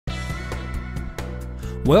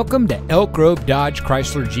Welcome to Elk Grove Dodge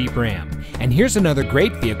Chrysler Jeep Ram, and here's another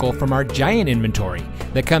great vehicle from our giant inventory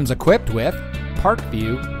that comes equipped with Park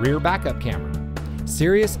View rear backup camera,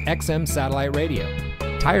 Sirius XM satellite radio,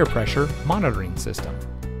 tire pressure monitoring system,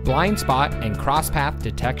 blind spot and cross path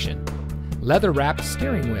detection, leather wrapped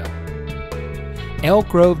steering wheel. Elk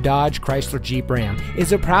Grove Dodge Chrysler Jeep Ram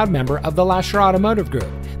is a proud member of the Lasher Automotive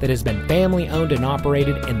Group that has been family owned and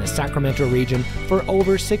operated in the Sacramento region for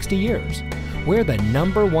over 60 years. We're the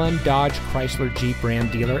 #1 Dodge Chrysler Jeep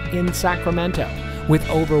Ram dealer in Sacramento with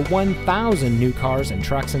over 1,000 new cars and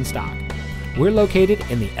trucks in stock. We're located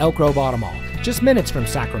in the Elk Grove Auto Mall, just minutes from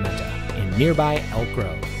Sacramento in nearby Elk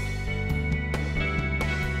Grove.